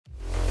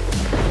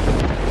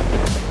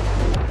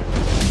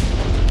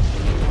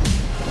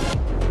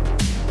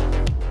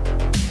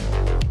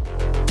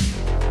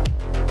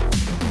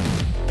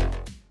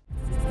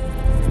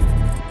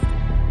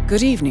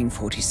Good evening,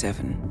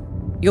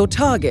 47. Your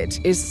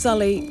target is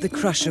Sully the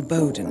Crusher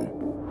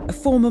Bowden, a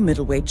former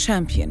middleweight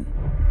champion.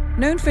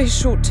 Known for his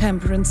short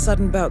temper and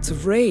sudden bouts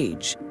of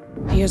rage,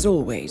 he has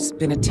always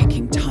been a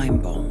ticking time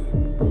bomb.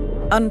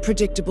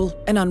 Unpredictable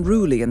and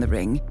unruly in the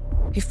ring,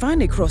 he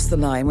finally crossed the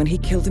line when he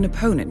killed an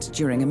opponent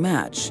during a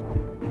match.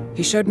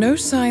 He showed no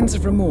signs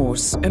of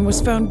remorse and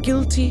was found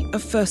guilty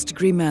of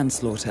first-degree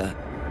manslaughter.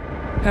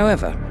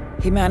 However,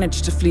 he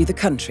managed to flee the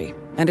country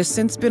and has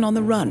since been on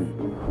the run,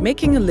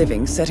 making a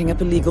living setting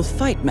up illegal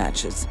fight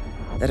matches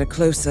that are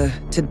closer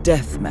to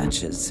death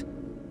matches.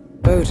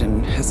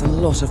 Bowden has a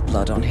lot of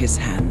blood on his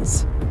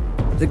hands.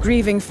 The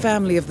grieving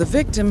family of the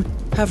victim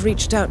have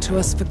reached out to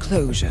us for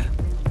closure,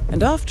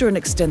 and after an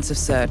extensive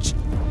search,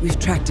 we've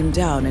tracked him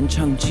down in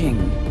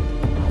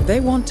Chongqing. They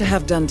want to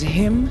have done to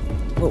him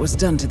what was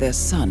done to their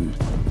son.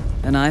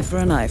 An eye for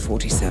an eye,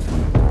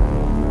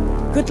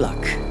 47. Good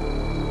luck.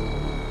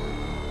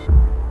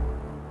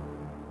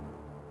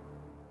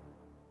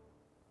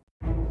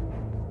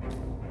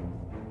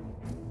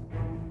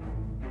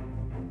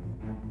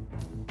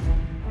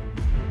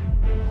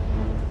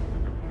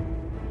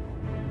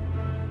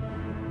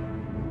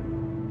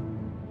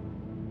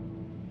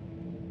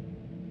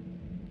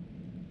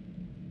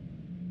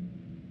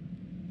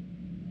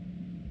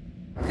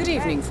 Good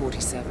evening,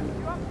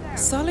 47.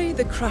 Sully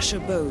the Crusher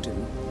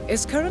Bowden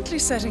is currently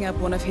setting up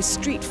one of his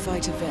street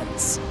fight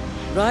events,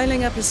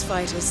 riling up his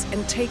fighters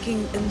and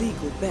taking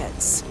illegal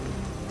bets.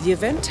 The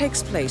event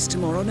takes place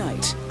tomorrow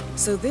night,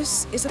 so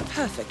this is a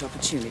perfect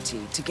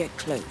opportunity to get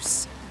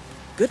close.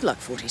 Good luck,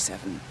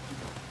 47.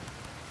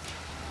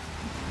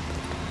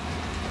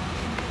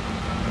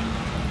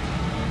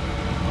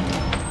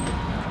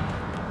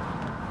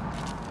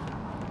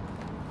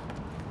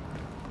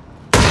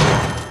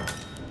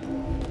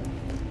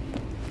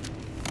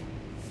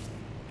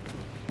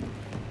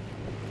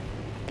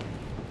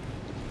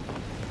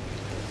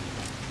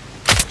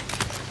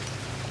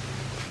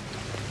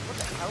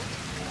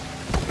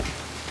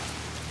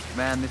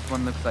 Man, this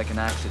one looks like an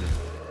accident.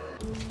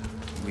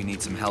 We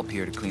need some help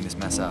here to clean this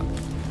mess up.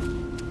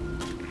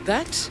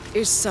 That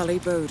is Sully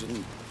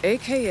Bowden,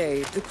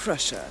 aka the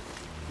Crusher.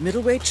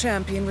 Middleweight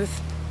champion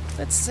with,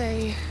 let's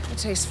say, a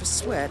taste for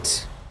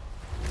sweat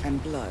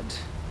and blood.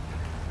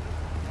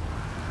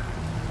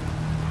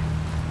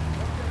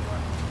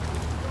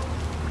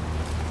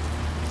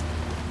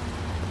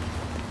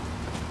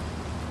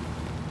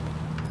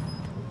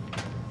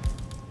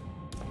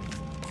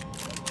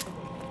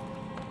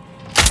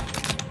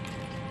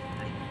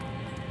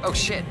 Oh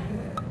shit!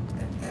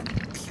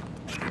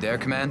 You there,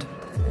 Command?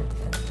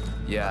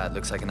 Yeah, it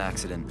looks like an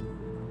accident.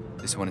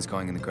 This one is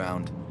going in the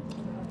ground.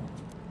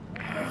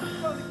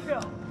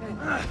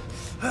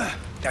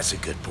 That's a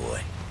good boy.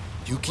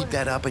 You keep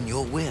that up and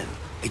you'll win.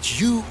 It's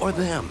you or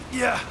them.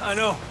 Yeah, I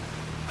know.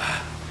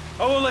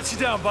 I won't let you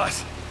down,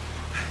 boss.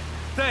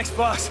 Thanks,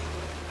 boss.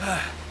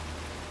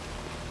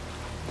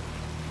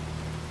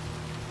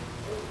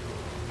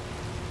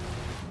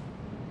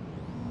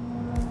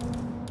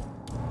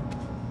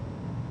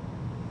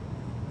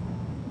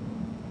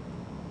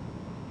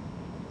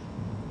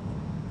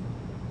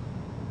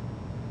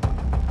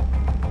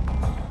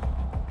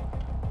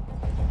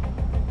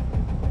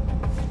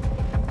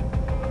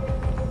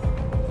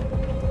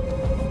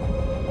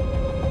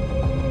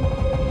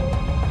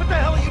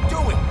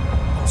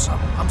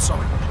 I'm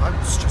sorry. I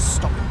was just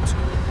stopping to,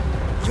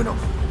 you know.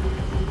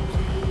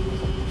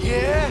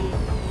 Yeah?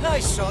 I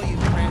saw you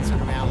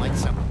prancing around like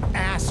some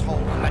asshole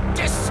on the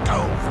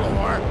disco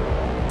floor.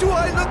 Do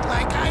I look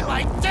like I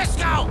like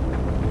disco?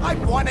 I'm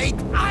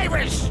 1/8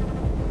 Irish.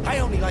 I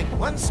only like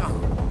one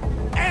song.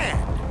 And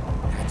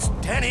that's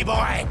Danny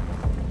Boy.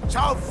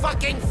 So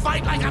fucking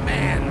fight like a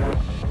man.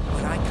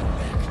 When I come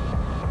back,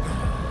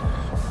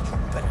 you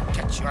better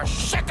get your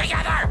shit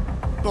together.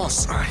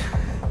 Boss,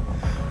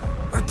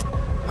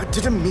 I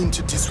didn't mean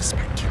to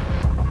disrespect you.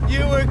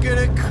 You were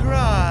gonna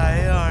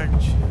cry,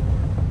 aren't you? I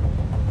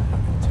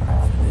don't have time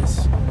for this.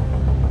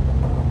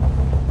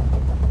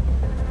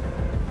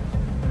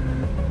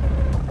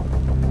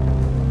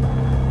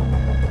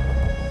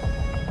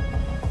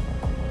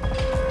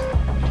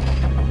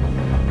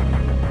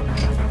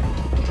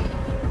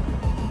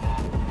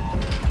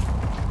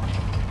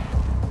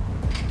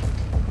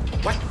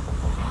 What?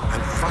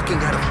 I'm fucking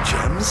out of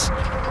gems?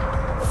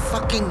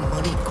 Fucking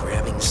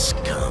money-grabbing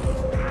scum.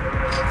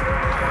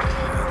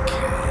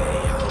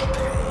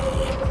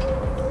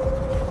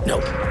 No, I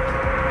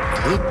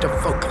need to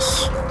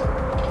focus.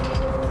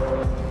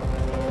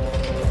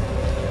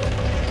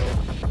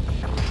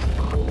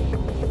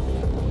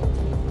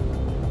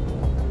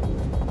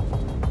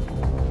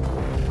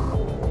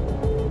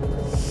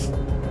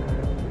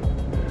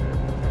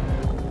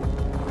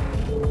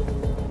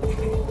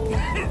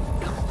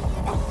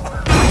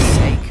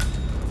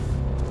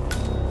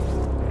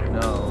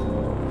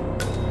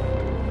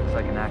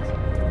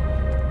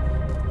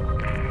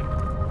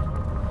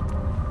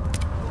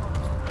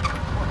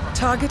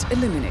 Target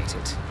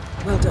eliminated.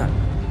 Well done.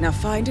 Now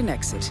find an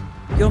exit.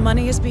 Your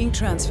money is being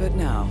transferred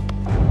now.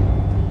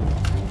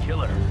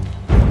 Killer.